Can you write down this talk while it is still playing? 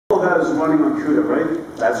of that is running on CUDA,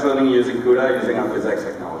 right? That's running using CUDA, using our PhysX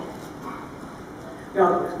technology.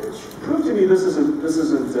 Now, prove to me this isn't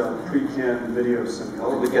pre-canned video sim.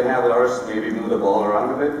 Well, we can have ours maybe move the ball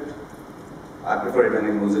around a bit. I prefer it when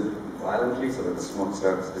it moves it violently so that the smoke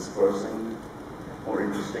starts dispersing more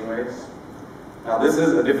interesting ways. Now this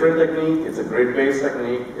is a different technique, it's a grid-based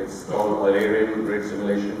technique, it's called Eulerian grid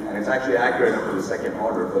simulation, and it's actually accurate up to the second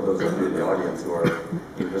order for those of you in the audience who are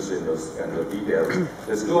interested in those kinds of details.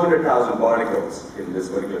 There's 200,000 particles in this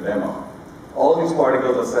particular demo. All these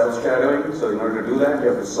particles are self-shadowing, so in order to do that, you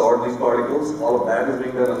have to sort these particles. All of that is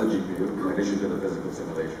being done on the GPU, in addition to the physical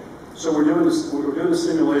simulation. So we're doing the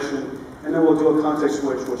simulation, and then we'll do a context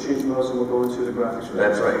switch, we'll change modes, and we'll go into the graphics.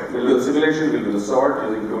 That's right. We'll do the simulation, we'll do the sort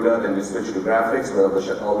using CUDA, then we switch to graphics, where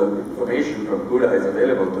all the information from CUDA is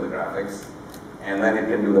available to the graphics, and then it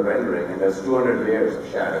can do the rendering, and there's 200 layers of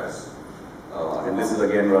shadows. And this is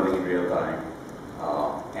again running in real time.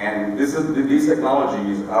 And these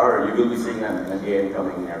technologies you will be seeing them again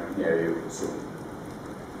coming near you soon.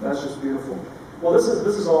 That's just beautiful. Well, this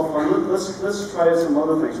is all fun. Let's try some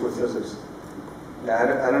other things with physics.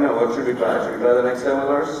 Yeah, I don't know. What should we try? Should we try the next demo,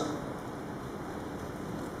 Lars?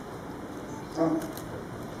 Oh.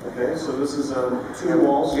 Okay, so this is two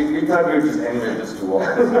walls. We thought we would just end with just two walls.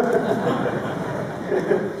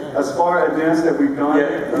 As far advanced that we've gone. Yeah,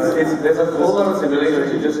 there's a whole lot of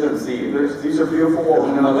simulations you just don't see. These are beautiful walls.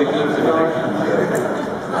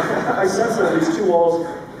 I sense that these two walls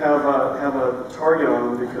have a target on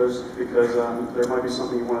them because there might be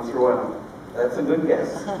something you want to throw at them. That's a good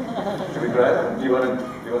guess. Should we try that? Do you want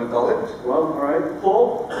to call it? Well, all right.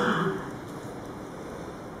 Pull.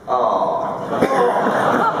 Oh.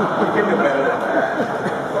 You can do better than that.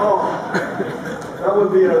 Oh. That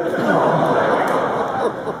would be a. Oh. There we go.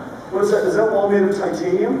 What is that? Is that wall made of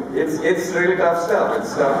titanium? It's really tough stuff. It's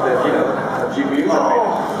stuff that GPUs are made.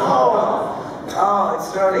 Oh, it's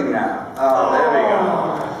starting now. Oh, there we go.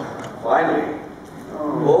 Finally.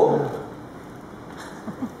 Pull.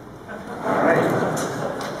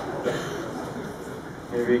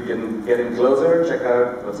 Maybe we can get in closer, check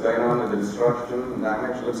out what's going on with the destruction and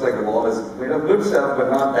damage. Looks like the wall is made of good stuff, but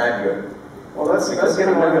not that good. Well, that's kind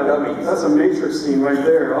of like that's a Matrix scene right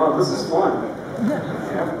there. Oh, this is fun.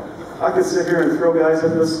 Yeah. I could sit here and throw guys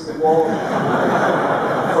at this wall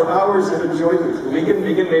for hours of enjoyment. We can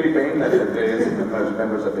maybe paint that with various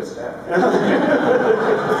members of his staff.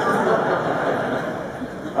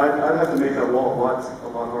 I'd have to make that wall a lot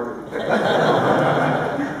harder.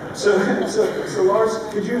 So Lars,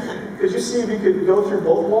 could you see if you could go through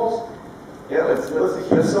both walls? Yeah, let's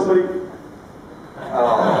hit somebody.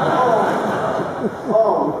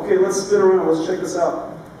 Oh, okay, let's spin around. Let's check this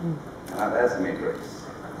out. That's Matrix.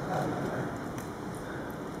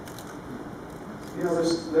 You know,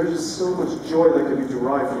 there's just so much joy that can be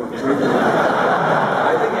derived from it.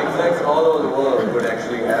 I think execs all over the world would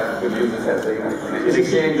actually could use this as in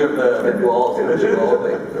exchange of the walls,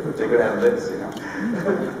 they could have this,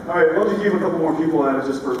 All right, why don't you give a couple more people at it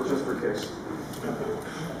just for kicks?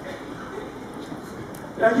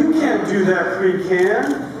 Now you can't do that pre-can.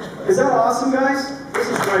 Is that awesome, guys? This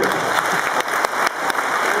is great.